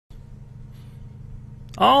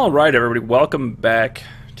Alright everybody, welcome back.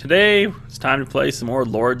 Today, it's time to play some more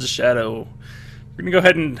Lords of Shadow. We're gonna go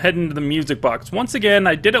ahead and head into the music box. Once again,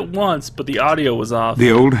 I did it once, but the audio was off.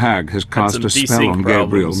 The old hag has Had cast some a spell desync on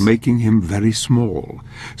Gabriel, problems. making him very small.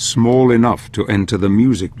 Small enough to enter the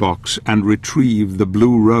music box and retrieve the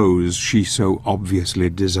blue rose she so obviously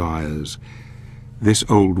desires. This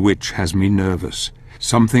old witch has me nervous.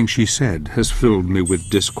 Something she said has filled me with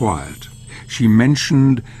disquiet. She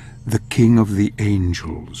mentioned the King of the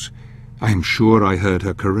Angels. I am sure I heard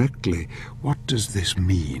her correctly. What does this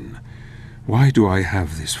mean? Why do I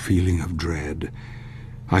have this feeling of dread?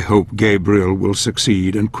 I hope Gabriel will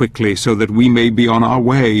succeed, and quickly, so that we may be on our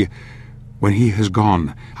way. When he has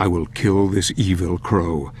gone, I will kill this evil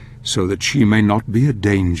crow, so that she may not be a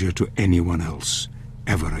danger to anyone else,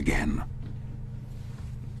 ever again.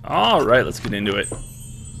 Alright, let's get into it.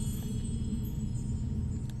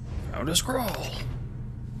 Found a scroll.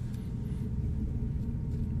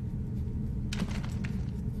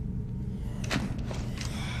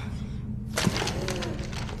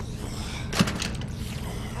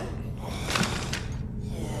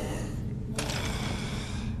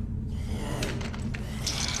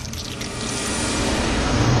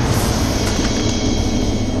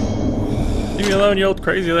 Leave me alone, you old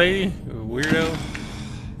crazy lady. You weirdo.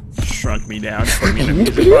 Shrunk me down, put me in a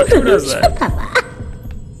music box. Who does that?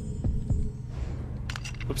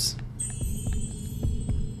 Whoops.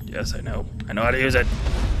 Yes, I know. I know how to use it.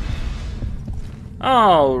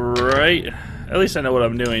 Alright. At least I know what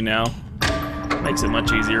I'm doing now. Makes it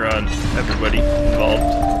much easier on everybody involved.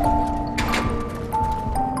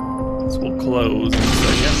 This will close in a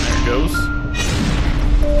second. There it goes.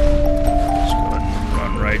 Just go ahead and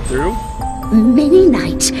run right through. Many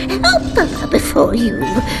knights help before you.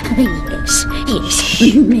 Yes, yes,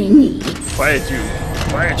 many. Quiet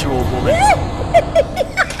you, old woman.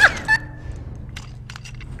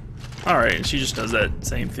 Alright, she just does that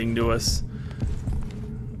same thing to us.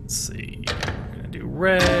 Let's see. We're gonna do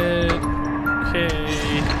red. Okay.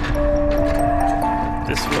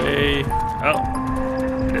 This way. Oh,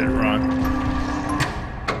 I did it wrong.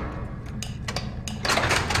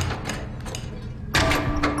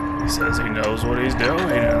 He says he knows what he's doing,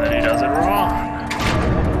 and then he does it wrong.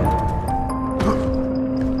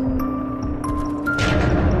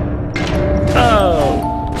 Oh!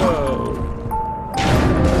 Whoa!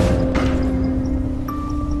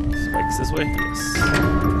 Spikes this way? Yes.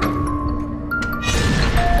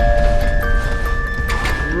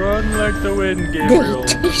 Run like the wind, Gabriel.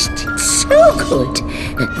 They tasted so good.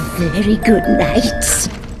 Very good knights.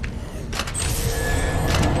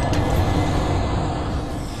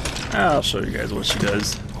 I'll show you guys what she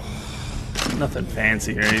does. Nothing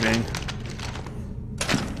fancy or anything.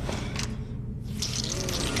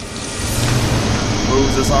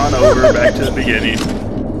 Moves us on over back to the beginning.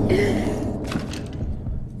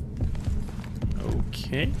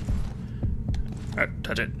 Okay. Alright,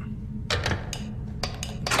 touch it.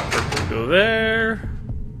 Purple go there.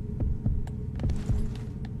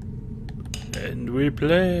 And we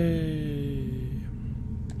play.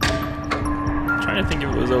 Trying to think if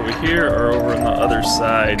it was over here or over on the other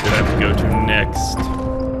side that I have to go to next.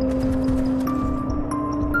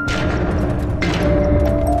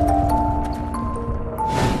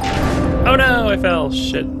 Oh no, I fell.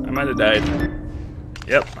 Shit, I might have died.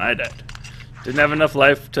 Yep, I died. Didn't have enough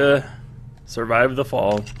life to survive the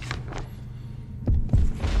fall.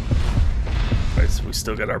 Alright, so we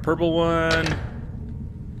still got our purple one.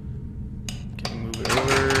 Okay, move it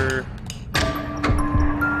over.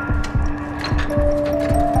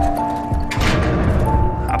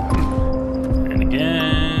 Hop. And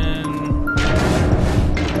again.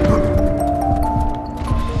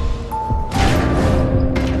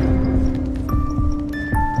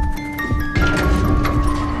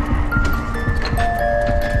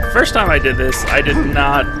 First time I did this, I did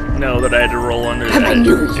not know that I had to roll under that, I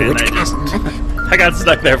knew you and would I just come. I got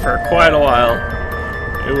stuck there for quite a while.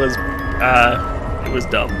 It was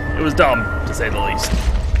dumb. It was dumb, to say the least.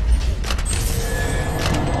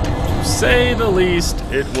 To say the least,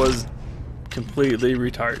 it was completely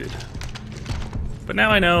retarded. But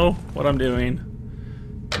now I know what I'm doing.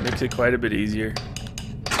 It makes it quite a bit easier.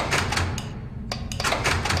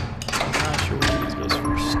 I'm not sure which of these goes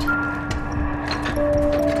first.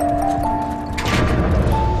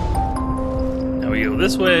 Now we go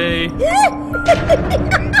this way.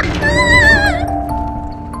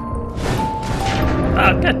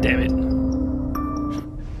 Ah, god damn it.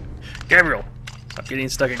 Gabriel, stop getting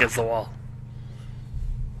stuck against the wall.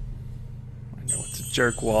 I know it's a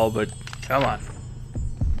jerk wall, but come on.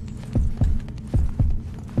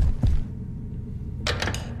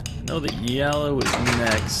 know that yellow is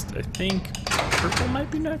next. I think purple might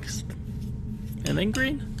be next. And then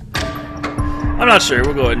green? I'm not sure.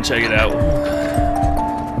 We'll go ahead and check it out.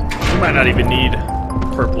 We might not even need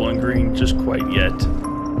purple and green just quite yet.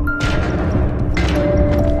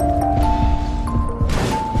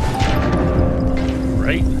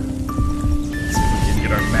 Right? Let's see if we can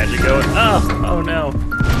get our magic going. Oh no.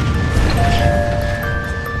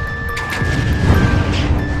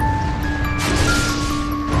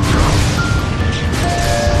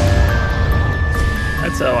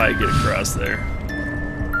 That's how I get across there.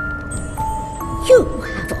 You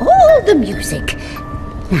have all the music.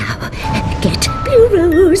 Now, get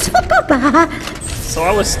bureaus for Papa. So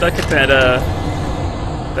I was stuck at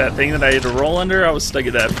that thing that I had to roll under. I was stuck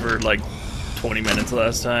at that for like 20 minutes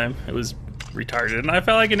last time. It was retarded, and I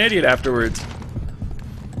felt like an idiot afterwards.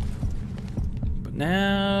 But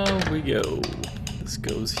now we go. This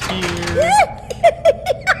goes here.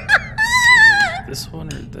 This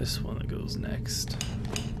one or this one that goes next?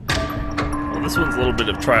 Well, this one's a little bit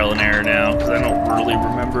of trial and error now, because I don't really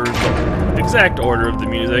remember the exact order of the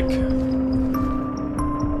music.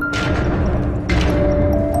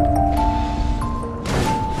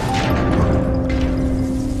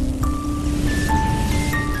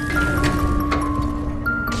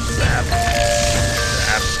 Zap,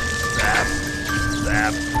 zap, zap,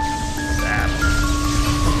 zap, zap.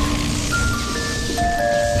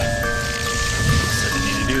 So I didn't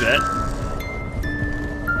need to do that.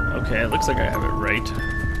 Okay, it looks like I have it right.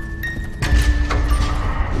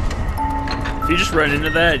 If you just run into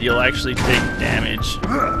that, you'll actually take damage.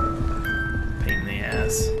 Pain in the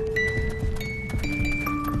ass.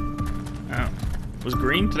 Oh. Was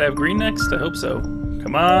green? Did I have green next? I hope so.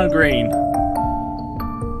 Come on, green.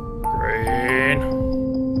 Green.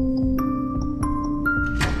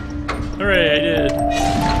 Hooray, I did.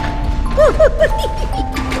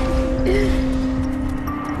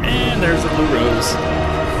 And there's a blue rose.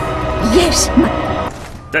 Yes,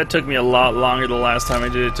 That took me a lot longer the last time I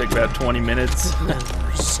did it. It took about 20 minutes.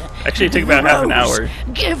 Actually, it took about half an hour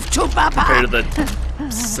give to Papa. compared to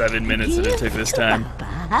the 7 minutes that it took this time.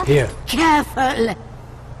 Here. Careful.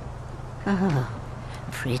 Oh,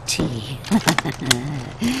 pretty.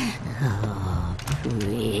 Oh,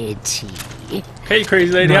 pretty. Hey,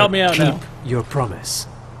 crazy lady, help me out keep now. your promise.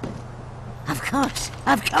 Of course,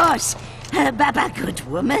 of course. Baba, good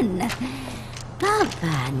woman.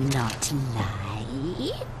 Baba, not lie.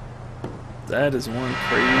 That is one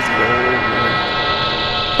crazy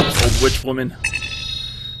old witch woman.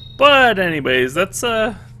 But anyways, that's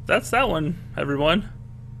that one, everyone.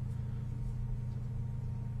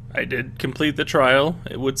 I did complete the trial,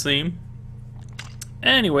 it would seem.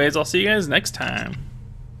 Anyways, I'll see you guys next time.